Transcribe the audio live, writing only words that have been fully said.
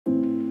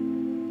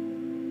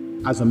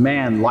As a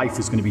man, life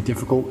is going to be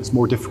difficult. It's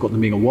more difficult than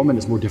being a woman.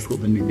 It's more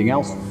difficult than anything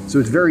else. So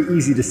it's very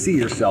easy to see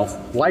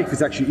yourself. Life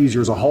is actually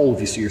easier as a whole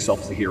if you see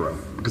yourself as a hero.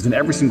 Because in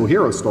every single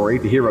hero story,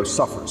 the hero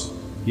suffers.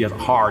 He has a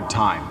hard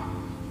time.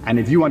 And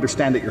if you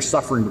understand that you're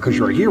suffering because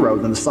you're a hero,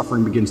 then the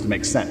suffering begins to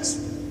make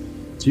sense.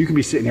 So you can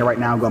be sitting here right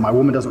now going, my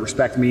woman doesn't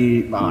respect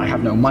me, I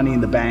have no money in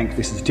the bank,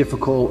 this is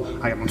difficult,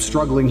 I'm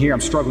struggling here, I'm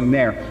struggling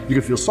there. You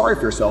can feel sorry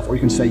for yourself, or you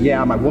can say,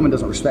 yeah, my woman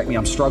doesn't respect me,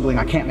 I'm struggling,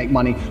 I can't make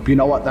money, but you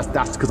know what,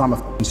 that's because I'm a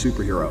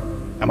superhero,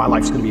 and my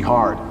life's gonna be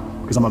hard,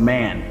 because I'm a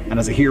man, and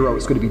as a hero,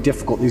 it's gonna be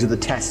difficult. These are the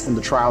tests and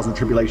the trials and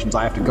tribulations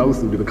I have to go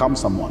through to become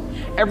someone.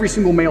 Every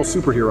single male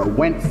superhero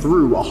went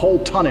through a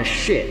whole ton of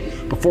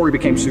shit before he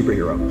became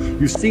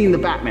superhero. You've seen the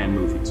Batman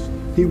movies.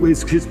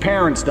 His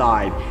parents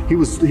died, he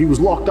was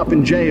locked up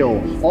in jail,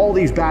 all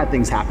these bad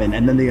things happen,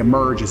 and then they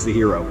emerge as the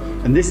hero.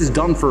 And this is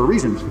done for a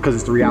reason, because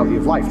it's the reality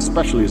of life,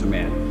 especially as a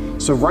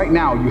man. So right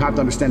now, you have to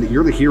understand that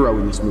you're the hero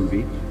in this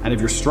movie, and if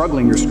you're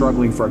struggling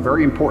for a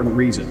very important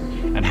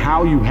reason. And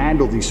how you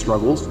handle these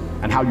struggles,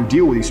 and how you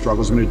deal with these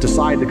struggles, are going to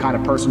decide the kind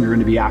of person you're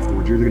going to be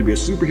afterwards. You're either going to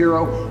be a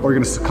superhero, or you're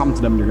going to succumb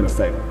to them and you're going to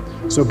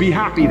fail. So be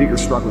happy that you're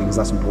struggling, because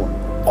that's important.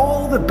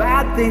 All the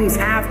bad things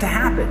have to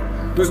happen.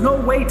 There's no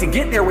way to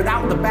get there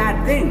without the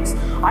bad things.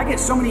 I get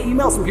so many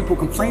emails from people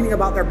complaining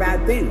about their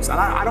bad things, and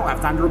I don't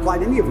have time to reply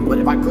to any of them, but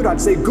if I could, I'd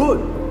say good.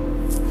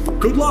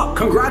 Good luck,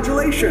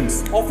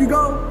 congratulations, off you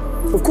go.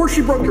 Of course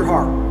you broke your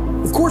heart.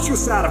 Of course you're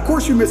sad, of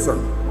course you miss her.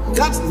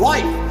 That's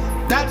life,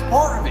 that's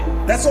part of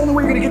it. That's the only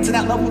way you're gonna get to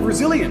that level of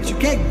resilience. You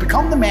can't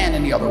become the man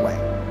any other way.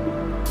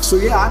 So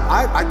yeah,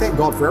 I thank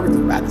God for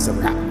everything bad that's ever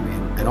happened to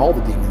me, and all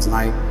the demons, and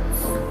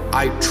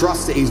I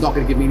trust that He's not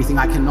gonna give me anything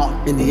I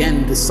cannot, in the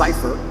end,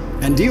 decipher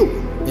and deal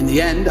with. In the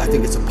end, I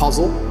think it's a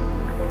puzzle,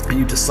 and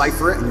you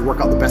decipher it, and you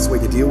work out the best way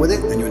to deal with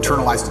it, and you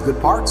internalize the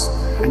good parts,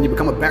 and you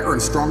become a better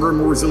and stronger and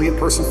more resilient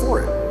person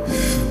for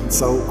it.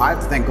 So I have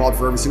to thank God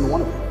for every single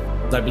one of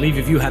them. I believe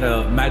if you had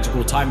a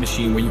magical time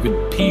machine where you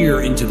could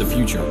peer into the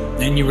future,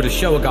 and you were to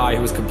show a guy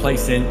who was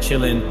complacent,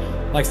 chilling,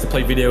 likes to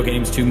play video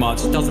games too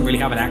much, doesn't really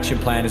have an action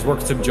plan, is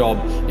working some job,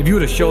 if you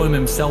were to show him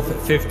himself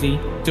at 50,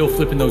 still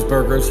flipping those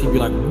burgers, he'd be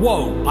like,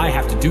 whoa, I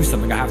have to do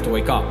something, I have to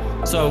wake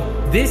up. So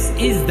this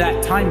is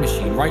that time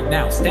machine right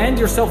now. Stand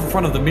yourself in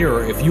front of the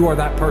mirror if you are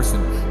that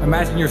person.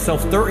 Imagine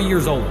yourself 30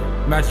 years older.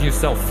 Imagine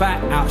yourself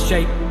fat, out of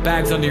shape,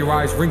 bags under your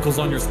eyes, wrinkles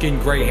on your skin,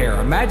 gray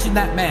hair. Imagine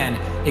that man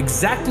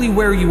exactly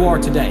where you are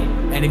today.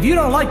 And if you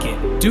don't like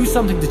it, do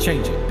something to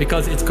change it,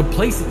 because it's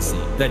complacency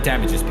that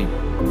damages people.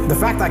 The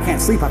fact that I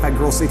can't sleep, I've had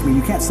girls say to me,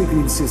 you can't sleep, you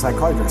need to see a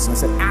psychiatrist. And I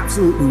said,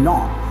 absolutely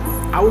not.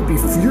 I would be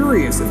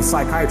furious if a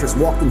psychiatrist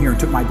walked in here and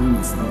took my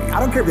demons from me. I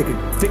don't care if they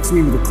could fix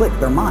me with a click,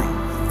 they're mine.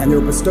 And they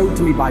were bestowed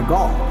to me by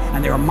God.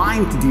 And they are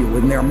mine to deal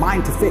with, and they are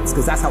mine to fix,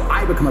 because that's how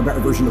I become a better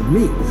version of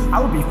me. I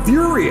would be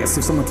furious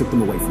if someone took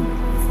them away from me.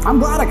 I'm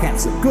glad I can't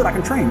sleep. Good, I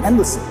can train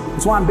endlessly.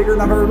 That's why I'm bigger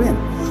than I've ever been.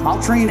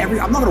 I'll train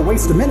I'm not gonna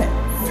waste a minute.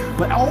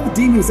 But all the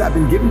demons that have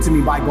been given to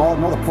me by God,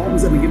 and all the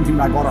problems that have been given to me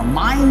by God, are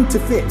mine to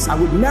fix. I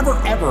would never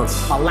ever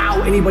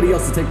allow anybody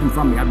else to take them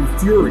from me. I'd be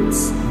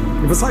furious.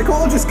 If a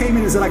psychologist came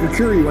in and said I could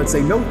cure you, I'd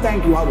say, no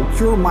thank you, I will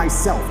cure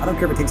myself. I don't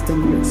care if it takes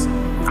 10 years.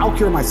 I'll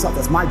cure myself,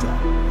 that's my job.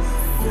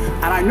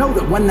 And I know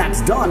that when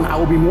that's done, I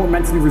will be more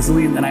mentally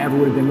resilient than I ever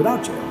would have been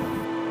without you.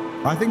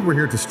 I think we're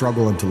here to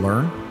struggle and to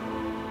learn.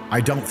 I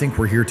don't think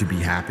we're here to be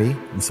happy.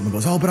 And someone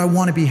goes, oh, but I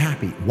want to be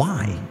happy.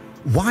 Why?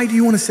 Why do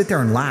you want to sit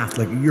there and laugh?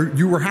 Like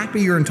you were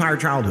happy your entire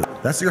childhood.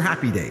 That's your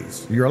happy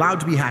days. You're allowed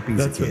to be happy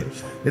as a kid.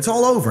 It's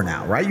all over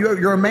now, right?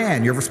 You're a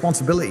man, you have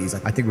responsibilities.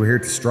 I think we're here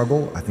to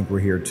struggle. I think we're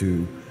here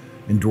to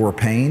endure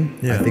pain.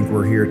 Yeah. I think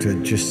we're here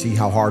to just see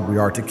how hard we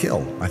are to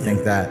kill. I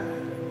think that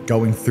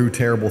going through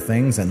terrible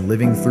things and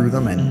living through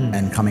them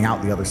and coming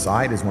out the other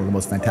side is one of the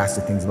most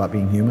fantastic things about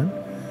being human.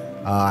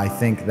 I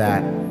think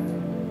that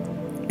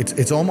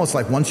it's almost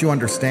like once you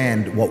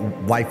understand what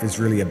life is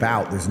really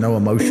about, there's no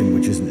emotion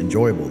which isn't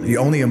enjoyable. The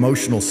only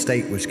emotional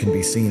state which can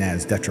be seen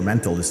as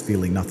detrimental is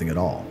feeling nothing at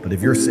all. But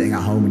if you're sitting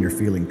at home and you're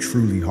feeling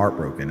truly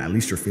heartbroken, at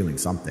least you're feeling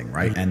something,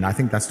 right? And I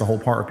think that's the whole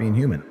part of being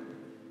human.